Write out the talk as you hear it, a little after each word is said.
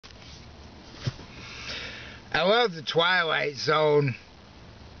I love the Twilight Zone.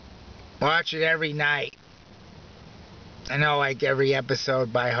 Watch it every night. I know like every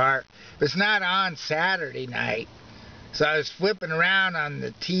episode by heart. But it's not on Saturday night. So I was flipping around on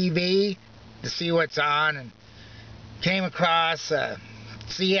the TV to see what's on and came across a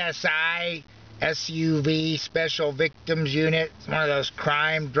CSI SUV Special Victims Unit. It's one of those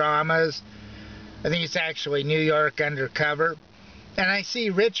crime dramas. I think it's actually New York Undercover. And I see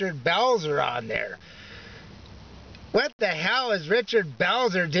Richard Belzer on there. What the hell is Richard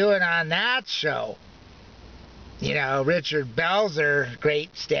Belzer doing on that show? You know, Richard Belzer, great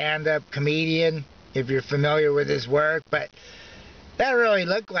stand-up comedian, if you're familiar with his work, but that really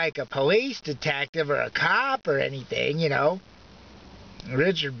looked like a police detective or a cop or anything, you know.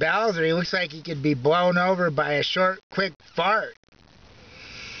 Richard Belzer, he looks like he could be blown over by a short, quick fart.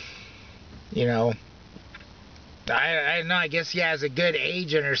 You know, I don't know, I guess he has a good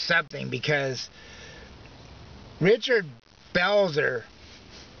agent or something, because Richard Belzer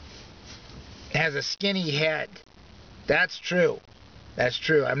has a skinny head. That's true. That's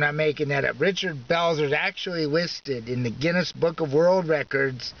true. I'm not making that up. Richard Belzer is actually listed in the Guinness Book of World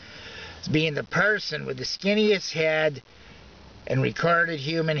Records as being the person with the skinniest head in recorded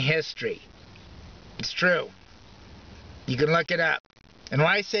human history. It's true. You can look it up. And when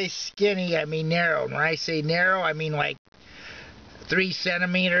I say skinny, I mean narrow. And when I say narrow, I mean like 3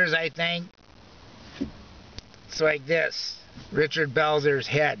 centimeters, I think. It's like this. Richard Belzer's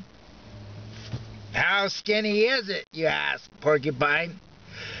head. How skinny is it, you ask, Porcupine?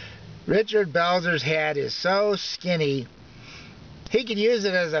 Richard Belzer's head is so skinny, he could use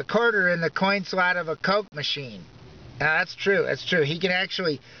it as a quarter in the coin slot of a Coke machine. Now, that's true. That's true. He can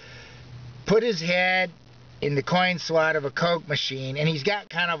actually put his head in the coin slot of a Coke machine, and he's got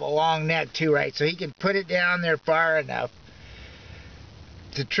kind of a long neck too, right? So he can put it down there far enough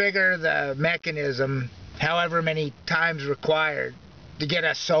to trigger the mechanism however many times required to get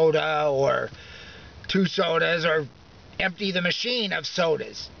a soda or 2 sodas, or empty the machine of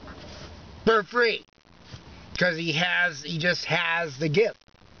sodas for free, because he just has the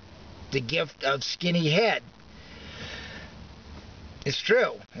gift of skinny head. It's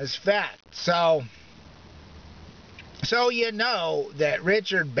true. It's fact. So you know that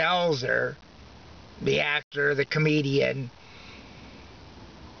Richard Belzer, the actor, the comedian,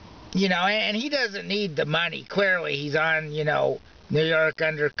 you know, and he doesn't need the money. Clearly, he's on, you know, New York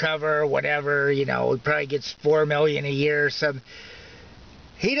Undercover, whatever, you know, he probably gets $4 million a year or something.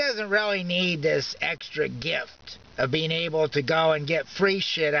 He doesn't really need this extra gift of being able to go and get free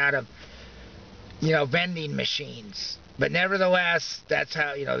shit out of, you know, vending machines. But nevertheless, that's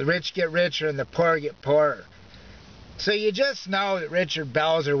how, you know, the rich get richer and the poor get poorer. So you just know that Richard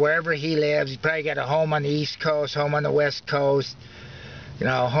Belzer, wherever he lives, he's probably got a home on the East Coast, home on the West Coast, you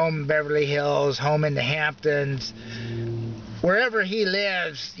know, home in Beverly Hills, home in the Hamptons. Wherever he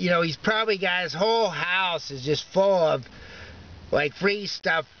lives, you know, he's probably got his whole house is just full of, like, free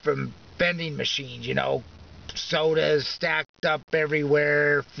stuff from vending machines, you know, sodas stacked up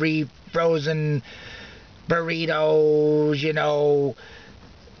everywhere, free frozen burritos, you know,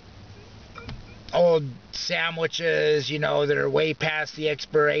 old sandwiches, you know, that are way past the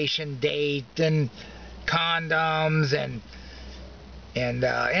expiration date, and condoms, and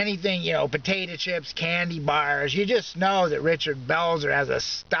anything, you know, potato chips, candy bars. You just know that Richard Belzer has a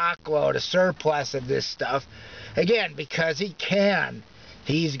stockload, a surplus of this stuff. Again, because he can.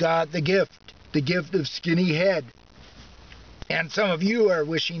 He's got the gift of skinny head. And some of you are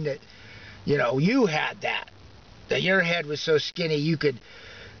wishing that, you know, you had that your head was so skinny you could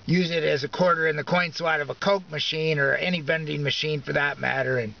use it as a quarter in the coin slot of a Coke machine, or any vending machine for that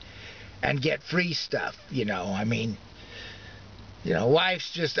matter, and get free stuff, you know. I mean, you know,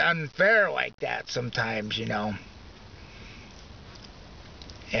 life's just unfair like that sometimes, you know.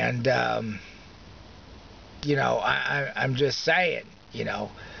 And, you know, I'm just saying, you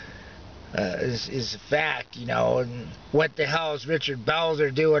know, is a fact, you know. And what the hell is Richard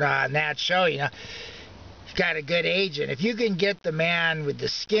Belzer doing on that show, you know? He's got a good agent. If you can get the man with the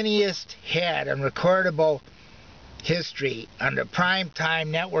skinniest head on recordable history on the primetime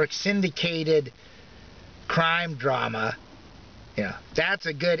network syndicated crime drama, you know, that's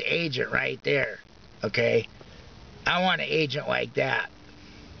a good agent right there, okay? I want an agent like that.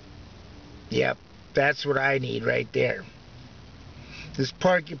 Yep, that's what I need right there. This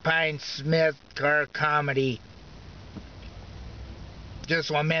Porcupine Smith car comedy,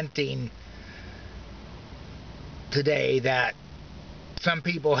 just lamenting today that some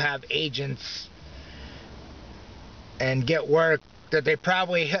people have agents and get work that they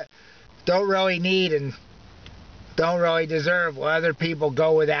probably don't really need and don't really deserve, while other people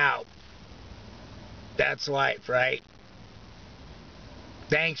go without. That's life, right?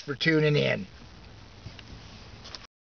 Thanks for tuning in.